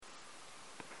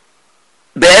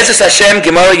Be'ezus Hashem,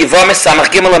 Gemara Yevamis, Samach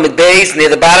Gimel Amid Beis, near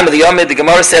the bottom of the Yomid, the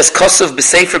Gemara says, Kosuv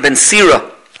B'Sefer Ben Sira.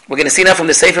 We're going to see now from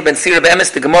the Sefer Ben Sira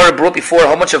Be'emes, the Gemara brought before a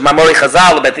whole bunch of Mamori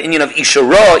Chazal about the Indian of Isha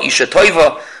Ra, Isha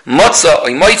Toiva, Motza,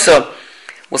 Oimoitza.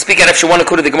 We'll speak out if you want to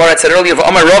go to the Gemara. I said earlier,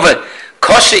 Omar Rova,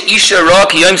 Koshe Isha Ra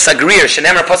Ki Yom Sagrir,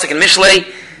 Shenemar Pasuk in Mishlei,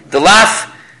 the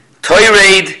Laf,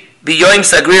 Toireid, Bi Yom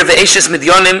Sagrir, Ve'eshes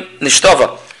Midyonim,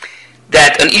 Nishtova.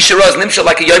 That an Isha Ra is nimshal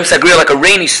like a Yom Sagrir, like a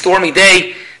rainy, stormy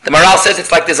day. The Maral says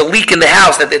it's like there's a leak in the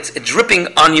house, that it's dripping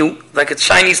on you like it's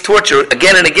Chinese torture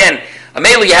again and again.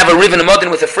 Mainly you have a riv in a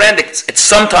mudden with a friend, it's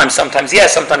sometimes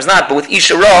yes, sometimes not, but with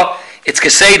Isha Ra, it's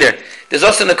Keseder. There's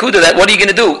also Nakuda that, what are you going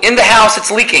to do? In the house it's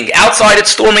leaking, outside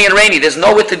it's stormy and rainy, there's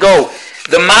nowhere to go.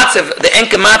 The matzav, the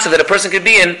enka matzav that a person could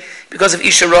be in because of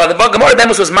Isha Ra. The Gemara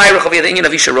Bemus was Ma'irach of the Indian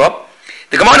of Isha Ra.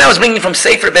 The Gemara now is bringing from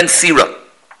Sefer Ben Sira.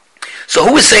 So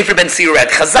who is Sefer Ben Sira at?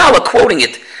 Chazal are quoting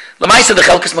it. Lamaisa the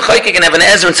Chelkas Mechaykik and Even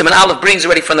Ezra and Simon Aleph brings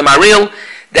already from the Maril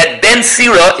that Ben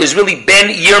Sira is really Ben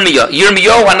Yirmiyah.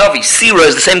 Yirmiyahu Hanavi. Sira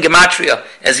is the same gematria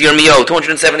as Yirmiyahu,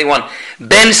 271.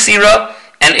 Ben Sira,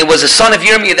 and it was a son of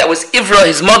Yirmiyah that was Ivra.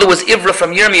 His mother was Ivra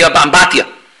from Yirmiyah, Bambatia.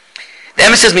 The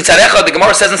Emes says Mitzarecha. The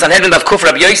Gemara says in Sanhedrin of Kuf,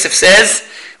 Rabbi Yosef says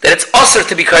that it's usher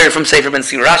to be kair from Sefer Ben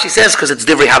Sira. Rashi says because it's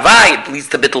Divrei Havai, it leads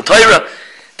to Bittul Torah.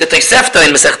 The Tosefta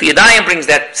in Masechta Yadayim brings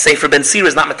that Sefer Ben Sira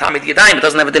is not Matamid Yadayim. It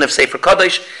doesn't have a din of Sefer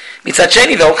Kodesh. Mitzat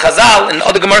Sheni though, Chazal and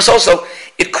other Gemaras also,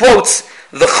 it quotes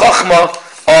the Chochma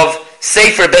of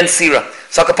Sefer Ben Sira.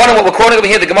 So upon what we're quoting over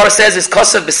here, the Gemara says is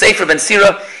Kosav b'Sefer Ben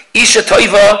Sira, Isha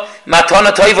Toiva,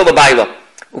 Matana Toiva l'Bayla.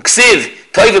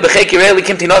 Uksiv, Toiva b'Chek Yirei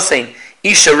Kim Tinosein,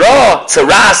 Isha Ra,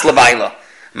 Tzaras l'Bayla.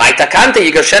 Maitakante,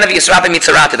 Yigarshena v'Yisrape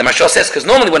mitzarate. The Mashal says, because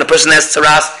normally when a person has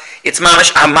Tzaras, it's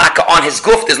mamash amaka on his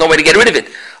guf. There's no way to get rid of it.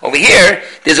 Over here,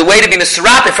 there's a way to be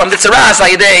misrate from the tzaras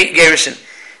ayidei gerishin.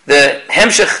 The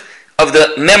hemshech of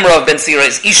the memra of Ben Sira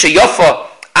is Isha Yofa,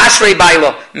 Ashrei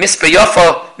Baila, Mispar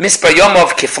Yofa, Mispar Yomov,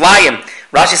 Kiflayim.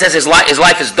 Rashi says his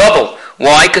life is double.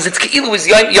 Why? Because it's Keilu is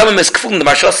Yomim is Kfum. The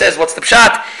Marsha says, what's the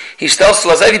pshat? He tells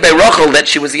Lazavi by Rachel that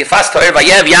she was the Yefas Ta'er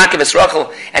Vayev Yaakov es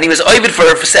Rachel, and he was oibid for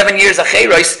her for 7 years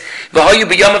Acherois, V'hoyu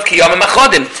b'Yomov ki Yomim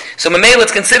achodim. So Mamei,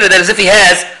 let's consider that as if he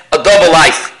has a double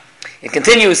life. It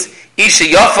continues, Isha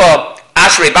Yofa,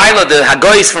 Ashrei Baila, the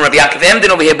Hagoyis from Rabbi Yaakov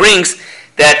Emden over here brings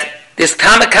that there's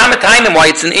Kama time why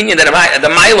it's an Indian that the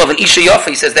mile of an Isha Yofa,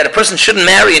 he says that a person shouldn't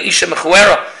marry an Isha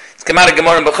Mechuera. It's come out of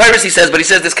Gemara and Bechairis, he says, but he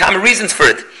says there's common reasons for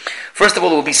it. First of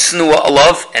all, it will be Snua, a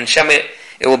love, and Shema,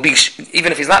 it will be,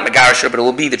 even if he's not Megarisher, but it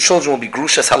will be, the children will be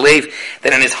Grushas Halev,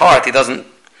 that in his heart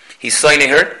he's signing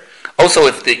her. Also,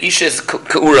 if the Isha is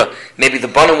Ka'ura, maybe the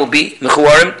Bana will be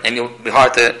Mechuarim, and you'll be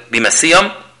hard to be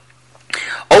Masiyam.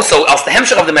 Also, as the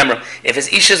Hemshech of the Memra, if his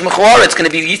Isha is Mechuara, it's going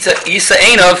to be Yisa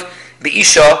Einov, the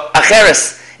Isha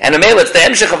Acheres. And Amel, it's the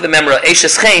Hemshech of the Memra, Eisha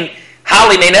Schein,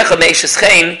 Hali Meinecha Meisha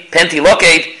Schein, Penti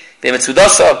Loked,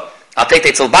 B'Metzudasa, I'll take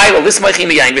Teitzel Bailo,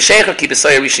 Lismaichim Yain V'Shecher, Ki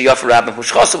B'Soyer Isha Yofa Rabbim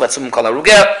Hushchosu, Vatsum Kol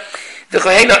HaRugeh.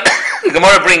 The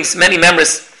Gemara brings many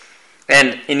members,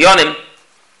 and in Yonim,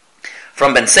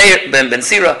 from Ben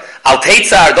Sira, Al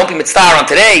Teitzar, don't be mitzvah on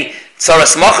today,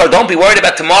 Tzaras Mochar, don't be worried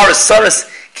about tomorrow's Tzaras,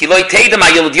 Ki Loi Teidem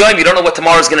HaYilud Yoim, you don't know what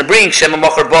tomorrow is going to bring, Shema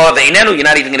Mochar Ba Ve'inenu, you're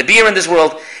not even going to be here in this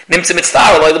world, Nimtze mitzvah,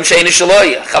 Aloylem Shein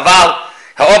Ishaloi, Chaval,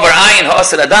 Ha'over Ayin,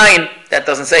 Ha'asad Adayin, that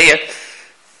doesn't say here,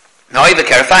 However,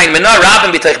 Karafain, Menar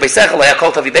Rabbim B'Teich Beisechel,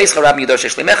 Le'akol Tavi Beischa, Rabbim Yidosh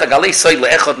Eshlimecha, Galei Soid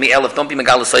Le'echot Mi'elef, don't be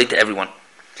Megal Soid to everyone.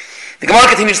 The Gemara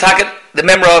continues to talk the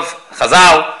member of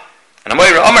Chazal, and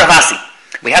Amoyra Omer Havasi.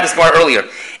 We had this Gemara earlier.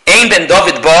 Ein ben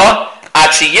David ba, ad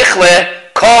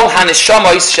sheyichle kol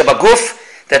haneshamois shebaguf,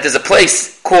 that there's a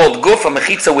place called Guf, a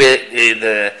mechitza where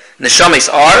the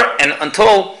neshamis are, and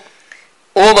until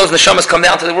all those neshamas come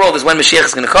down to the world is when Mashiach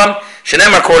is going to come.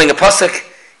 Shenemar quoting a pasuk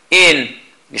in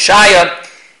Yeshaya,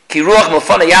 Ki ruach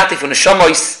milfana yatif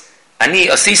u'neshamois ani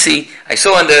asisi. I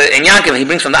saw in Yankiv, he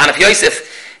brings from the Anaf Yosef,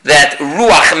 that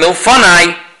ruach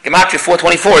milfanai, Gematria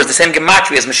 424, is the same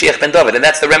Gematria as Mashiach ben David, and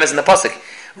that's the remez in the pasuk.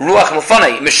 Ruach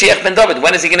milfanai, Mashiach ben David.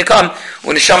 When is he going to come?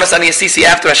 When neshamas ani asisi,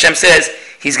 after Hashem says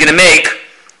he's going to make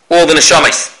all the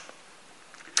neshamas.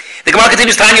 The Gemara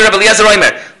continues, Tanya Rabbi Eliezer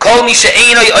Omer, Kol mi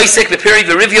she'einoi oisek b'piri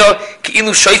v'rivyo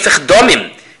ki'ilu shoifech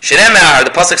domim. Shenemar,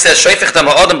 the pasuk says, shoifech dam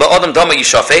ha'odam ba'odam dama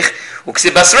yishofech,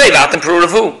 u'ksib basrei v'atem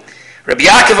pruravu. Rabbi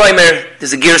Yaakov Omer,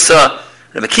 there's a girsa,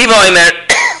 Rabbi Kiva Omer,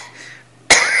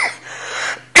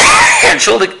 and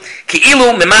Shuldik,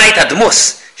 ki'ilu memait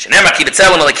admus. Shenemar ki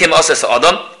b'tzelem alakim osas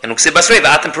ha'odam, and u'ksib basrei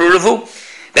v'atem pruravu.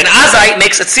 Then Azai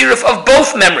makes a tziruf of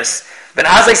both members. Ben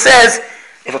Azai says,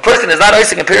 if a person is not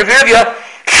oisek in piri v'rivyo,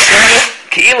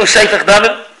 ki'ilu shoifech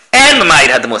damim, and memait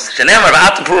admus. Shenemar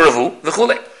v'atem pruravu,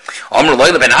 v'chulei. Amr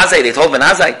Loila ben Azai, they told Ben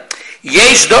Azai,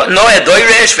 Yesh Noah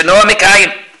Doirish for Noah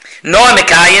Mekayim. Noah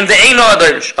Mekayim, there ain't Noah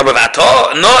Doirish.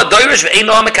 Noah Doirish, there ain't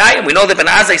Noah Mekayim. We know that Ben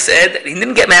Azai said that he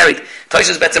didn't get married.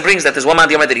 Toshus Betzim brings that there's one man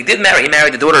that he did marry. He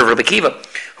married the daughter of Rabbi Kiva,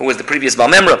 who was the previous Baal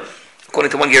Memra,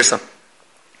 according to one Gersa.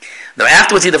 Now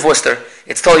afterwards he divorced her.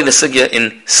 It's totally the sugya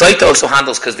in Saito also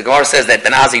handles, because the Gemara says that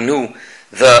Ben Azai knew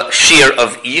the shear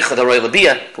of Yichad HaRoi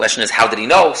Labiyah. The question is, how did he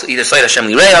know? So either Saito Hashem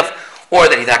Lireyav, or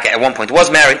that he at one point was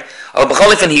married.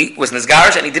 B'cholifin, he was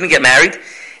Nizgarish and he didn't get married,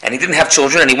 and he didn't have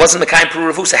children, and he wasn't Mekayim Peru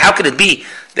Ravu. So how could it be?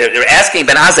 They're asking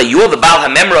Ben Azai, you're the Baal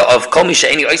HaMemra of Kol Mi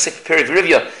She'eni Oisek Peri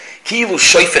V'Rivya, Ki'ilu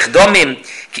Shoifech Domim,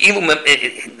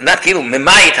 not Ki'ilu,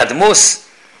 Memayit Hadmus,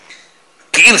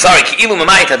 Ki'ilu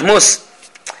Memayit Hadmus,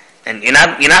 and you're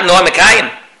not Noah Mekayim.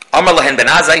 Amar Lahen Ben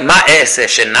Azai, Ma E'eseh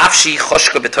She'nafshi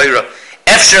Choshka B'Toira,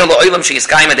 Efsher Lo'olam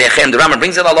She'yiskayim Adeyachem. The Rambam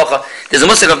brings it halacha. There's a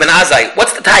musik of Ben Azai.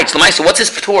 What's the taich? L'maisa, what's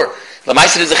his p'tur?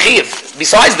 L'maisa is a chiv.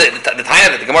 Besides the taina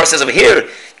that the Gemara says over here,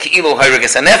 Ki'ilu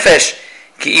Hayreges HaNefesh,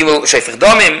 Ki'ilu Sheifech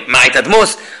Domim, Ma'it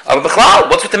Admus. But B'chlal,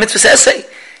 what's with the mitzvah says say?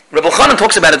 Rabbi Chanan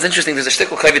talks about it. It's interesting. There's a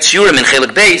shtickle Kavit Shurim in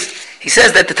Chelik Beis. He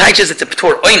says that the taich is it's a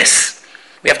p'tur oinus.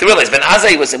 We have to realize Ben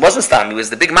Azai wasn't Stam. He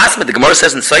was the big masmid. The Gemara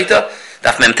says in Saita,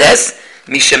 Daf Memtes,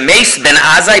 Mishemeis Ben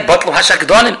Azai Botlu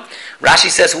Hashakdonim. Rashi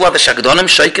says, who are the Shagdonim?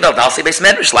 Shoykid al Dalsi Beis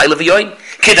Medrash, Laila V'yoyin.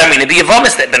 Kedamina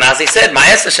B'yavamis, that Ben Azai said,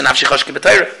 Ma'esa Shenafshi Choshki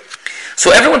B'Torah. So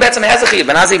everyone bets him has a chiv.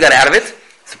 Ben Azai got out of it.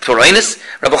 It's a P'torinus.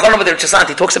 Rabbi Chanan over there, Chasant,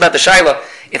 he talks about the Shaila.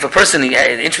 If a person,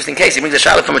 an interesting case, he brings a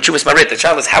Shaila from a Chubas Marit. The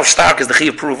Shaila is how stark is the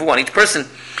chiv Puruvu on each person.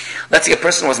 Let's say a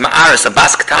person was Ma'aris, a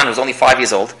Bas Katan, who's only 5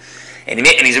 years old, and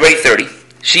he's already 30.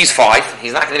 She's 5.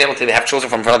 He's not going to be able to have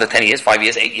children from another 10 years, 5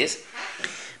 years, 8 years.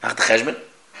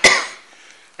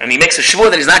 And he makes a shvur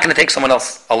that he's not going to take someone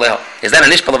else. Aleha. Is that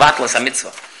an ishpal of atlas a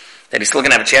mitzvah? That he's still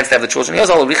going to have a chance to have the children. He has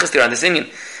all the richest there on this Indian.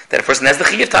 That a person has the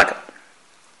chiyuv taka.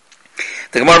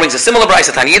 The Gemara brings a similar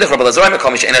brayso. Tani Yidach, Rabbi Lazar,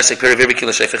 Mekom Mish Ener Sekpir Vir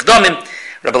Kila Sheifich Domim.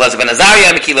 Rabbi Lazar ben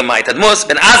Azariah, Mekila Ma'it Admus.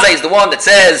 Ben Azai is the one that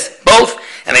says both.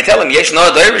 And they tell him, Yesh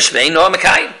Noah Doirish, Ve'in Noah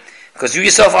Mekayim. Because you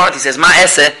yourself aren't. He says,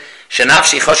 Ma'ese,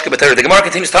 Shenafshi Choshke B'Torah. The Gemara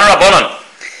continues, Tana Rabbanon.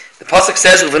 The Pasuk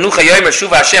says, Uvenucha Yomer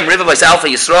Shuva Hashem Riva V'Is Alpha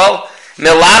Yisrael.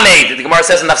 Melamed, the Gemara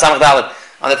says in Daf Samach Daled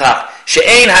on the top.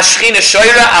 She'ein hashchina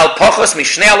shoyra al pochos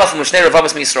mishnei alaf mishnei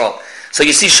revavos misrael. So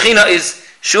you see, Shechina is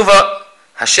Shuva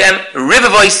Hashem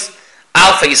Rivavois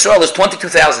Alpha Yisrael is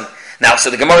 22,000. Now, so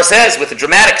the Gemara says with the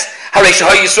dramatics, Harei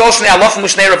shehay Yisrael shnei alaf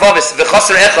mishnei revavos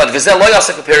v'chaser echad v'zel lo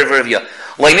yasek v'peri v'rivya.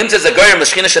 Loinim tez a goyim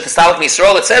l'shchina shetistalak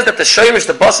misrael. It says that the shoyrish,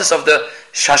 the basis of the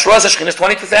Shashraz Shechina is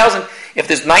 22,000. If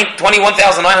there's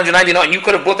 21,999, you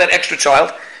could have brought that extra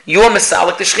child. You're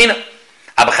misalik the Shechina.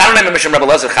 Someone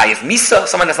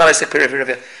that's not a sick period.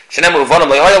 This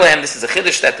is a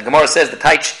chiddush that the Gemara says the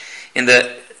taich in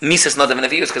the Mises not even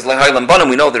views because we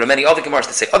know there are many other Gemaras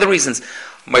that say other reasons.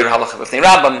 Various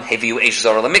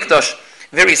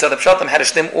other pshatim had to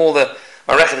stem all the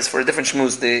marechas for a different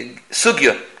shmuz. The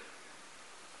sugya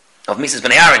of Mises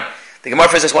ben Aaron. The Gemara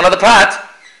says one other part.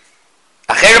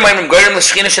 Who's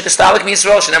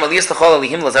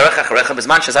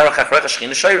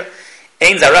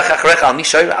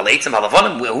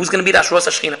going to be the Ashros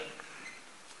HaShechina?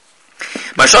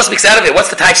 Marsha speaks out of it. What's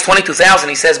the taich 22,000?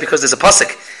 He says because there's a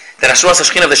pasuk that Ashros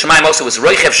HaShechina of the Shemaim also was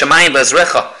Roichev Shemayim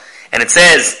B'Ezrecha, and it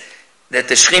says that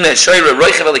the Shechina Shoyra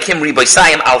Roichev Elikim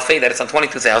Riboisayim Alfei, that it's on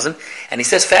 22,000. And he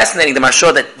says, fascinating, the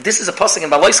Marsha, that this is a pasuk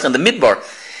in Baloischa in the Midbar.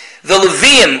 The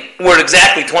Levium were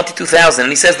exactly 22,000,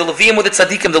 and he says the Levium were the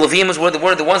tzaddikim. The Levium were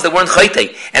the ones that weren't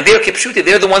chaytei, and they're kipshuti.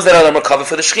 They're the ones that are the merkava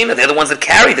for the Shechina. They're the ones that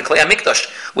carry the Klei HaMikdash,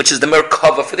 which is the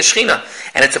merkava for the Shechina.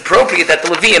 And it's appropriate that the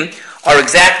Levium are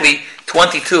exactly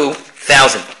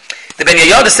 22,000. The Ben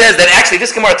Yehoyada says that actually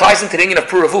this Gemara ties into the Indian of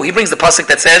Puravu. He brings the pasuk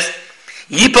that says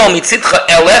Yipal mitzitcha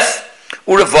elef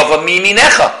urevava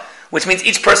miminecha, which means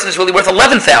each person is really worth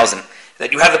 11,000.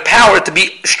 That you have the power to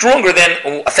be stronger than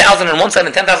 1,000 on one side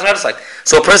and 10,000 on the other side.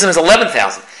 So a person is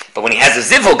 11,000. But when he has a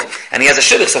zivug and he has a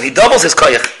shidduch, so he doubles his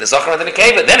koyach, the zachar and the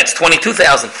nekeva, then it's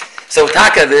 22,000. So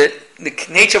taka, the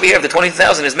nature over here of the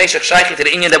 22,000 is meshach shaychi to the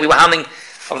inyan that we were handling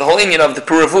of the whole inyan of the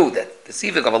puravu, that the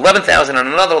zivug of 11,000 and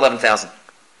another 11,000.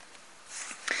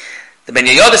 The Ben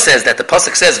Yehoyada says that the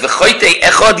pasuk says v'choytei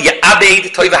echad ya'abeid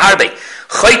toiv harbe.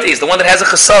 Choytei is the one that has a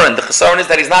chesaron. The chesaron is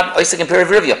that he's not oisik in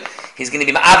perivrivya. He's going to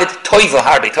be ma'avid toiva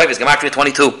harbe. Toiva is gematria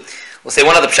 22. We'll say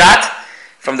one other pshat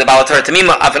from the Baal Torah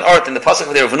Tamima of an art in the pasuk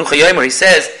of the Ravunucha Yomer. He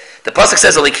says the pasuk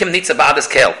says alikim nitza ba'adas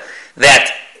kel,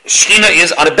 that Shechina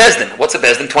is on a bezdin. What's a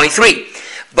bezdin? 23.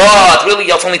 But really,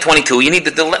 it's only 22. You need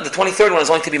the 23rd one is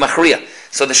only to be machriya.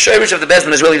 So the shirish of the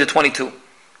bezdin is really the 22.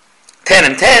 10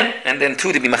 and 10, and then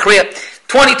 2 to be machriya.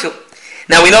 22.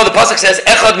 Now we know the pasuk says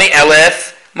echad me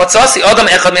elef Matzasi, Adam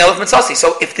Echad Me'elef Matzasi.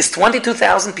 So if there's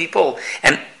 22,000 people,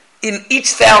 and in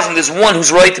each 1,000 there's one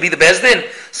who's right to be the Bezdin,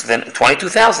 so then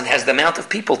 22,000 has the amount of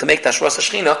people to make Tashras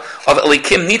HaShechina of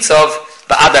Elikim Nitzav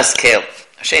Ba'adas Kel.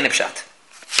 Hashem Pshat.